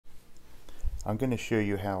I'm going to show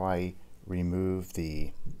you how I remove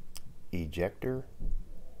the ejector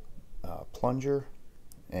plunger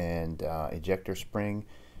and ejector spring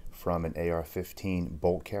from an AR-15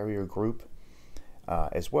 bolt carrier group,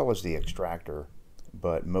 as well as the extractor,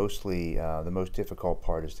 but mostly the most difficult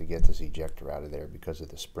part is to get this ejector out of there because of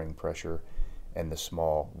the spring pressure and the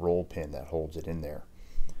small roll pin that holds it in there.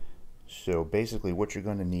 So basically what you're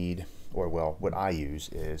going to need, or well, what I use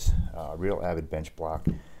is a real avid bench block.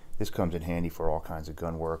 This comes in handy for all kinds of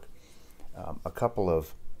gun work. A couple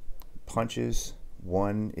of punches.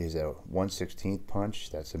 One is a 1/16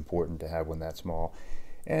 punch. That's important to have one that small.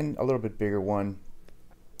 And a little bit bigger one.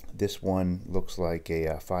 This one looks like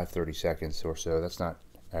a 5/32 or so. That's not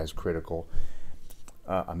as critical.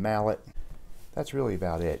 A mallet. That's really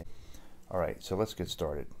about it. All right, so let's get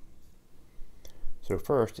started. So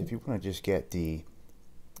first, if you want to just get the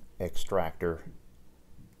extractor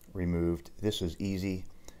removed, this is easy.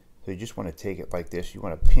 So you just want to take it like this. You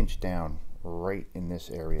want to pinch down right in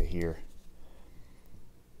this area here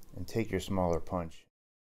and take your smaller punch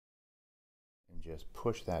and just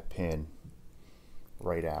push that pin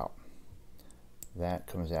right out. That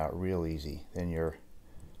comes out real easy. Then your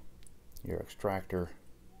extractor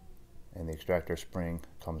and the extractor spring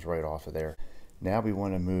comes right off of there. Now we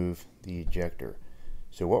want to move the ejector.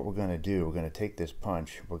 So what we're going to do, we're going to take this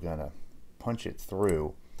punch, we're going to punch it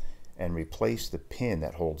through and replace the pin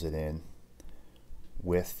that holds it in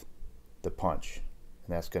with the punch,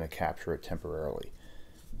 and that's going to capture it temporarily.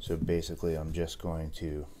 So basically I'm going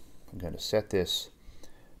to set this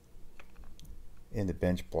in the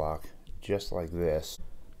bench block just like this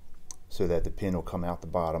so that the pin will come out the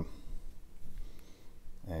bottom,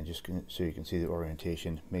 and just so you can see the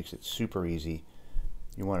orientation. Makes it super easy.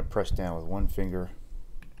 You want to press down with one finger,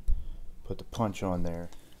 put the punch on there.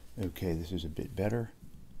 Okay, this is a bit better.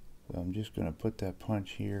 So I'm just going to put that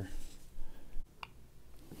punch here.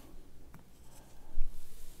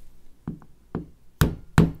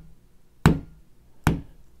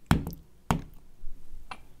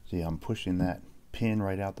 See, I'm pushing that pin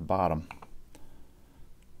right out the bottom.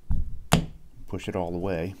 Push it all the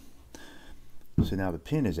way. So now the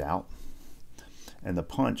pin is out and the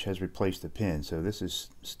punch has replaced the pin. So this is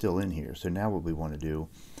still in here. So now what we want to do,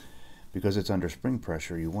 because it's under spring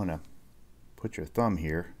pressure, you want to put your thumb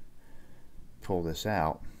here, pull this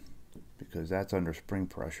out, because that's under spring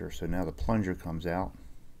pressure. So now the plunger comes out,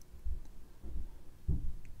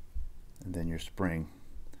 and then your spring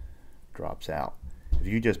drops out. If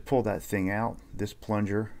you just pull that thing out, this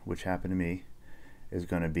plunger, which happened to me, is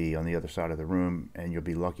going to be on the other side of the room, and you'll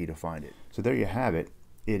be lucky to find it. So there you have it.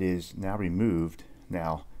 It is now removed.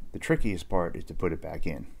 Now the trickiest part is to put it back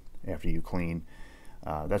in after you clean.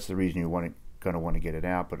 That's the reason you're going to want to get it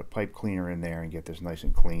out. Put a pipe cleaner in there and get this nice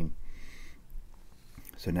and clean.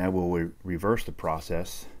 So now we'll reverse the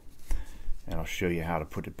process, and I'll show you how to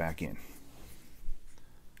put it back in.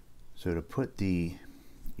 So to put the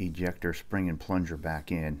ejector spring and plunger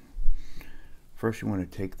back in, first you want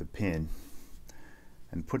to take the pin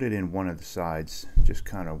and put it in one of the sides. Just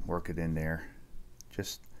kind of work it in there,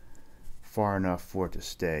 just far enough for it to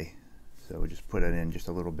stay. So we just put it in just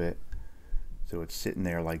a little bit so it's sitting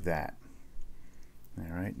there like that.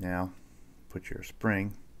 All right, now put your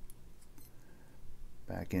spring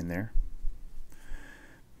back in there.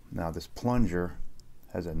 Now this plunger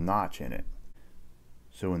has a notch in it,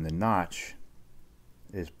 so when the notch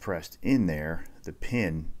is pressed in there, the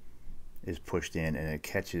pin is pushed in and it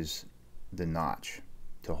catches the notch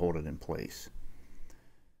to hold it in place.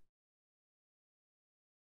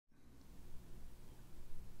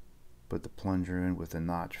 Put the plunger in with the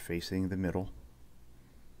notch facing the middle,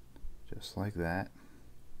 just like that.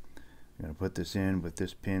 I'm going to put this in with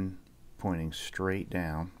this pin pointing straight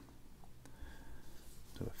down,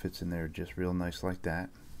 so it fits in there just real nice like that.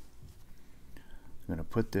 I'm going to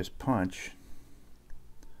put this punch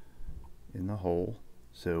in the hole,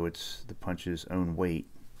 so it's the punch's own weight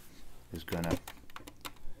is going to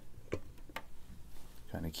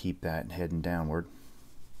kind of keep that heading downward.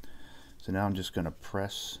 So now I'm just going to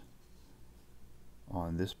press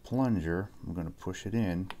on this plunger. I'm going to push it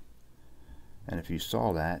in, and if you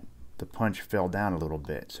saw that, the punch fell down a little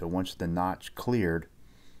bit. So once the notch cleared,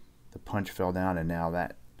 the punch fell down, and now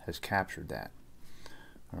that has captured that.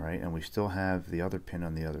 All right, and we still have the other pin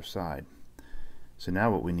on the other side. So now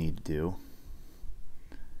what we need to do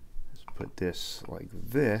is put this like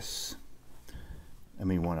this, and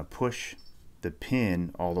we want to push the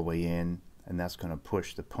pin all the way in, and that's going to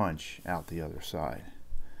push the punch out the other side.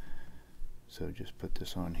 So just put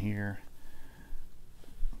this on here.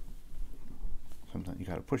 Sometimes you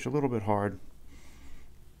got to push a little bit hard,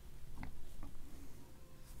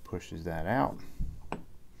 pushes that out.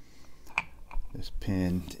 This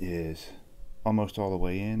pin is almost all the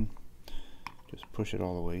way in. Just push it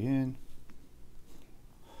all the way in.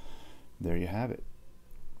 There you have it.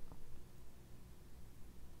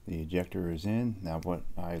 The ejector is in. Now what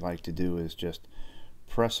I like to do is just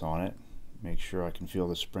press on it, make sure I can feel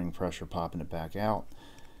the spring pressure popping it back out.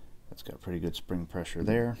 That's got pretty good spring pressure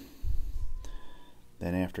there.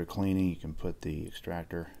 Then after cleaning, you can put the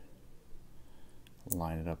extractor,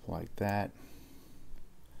 line it up like that,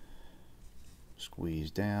 squeeze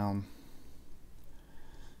down.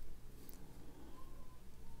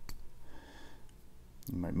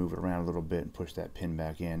 You might move it around a little bit and push that pin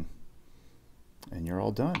back in, and you're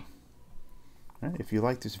all done. All right, if you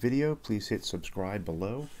like this video, please hit subscribe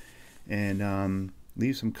below, and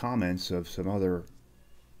leave some comments of some other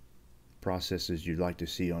processes you'd like to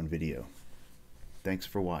see on video. Thanks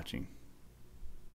for watching.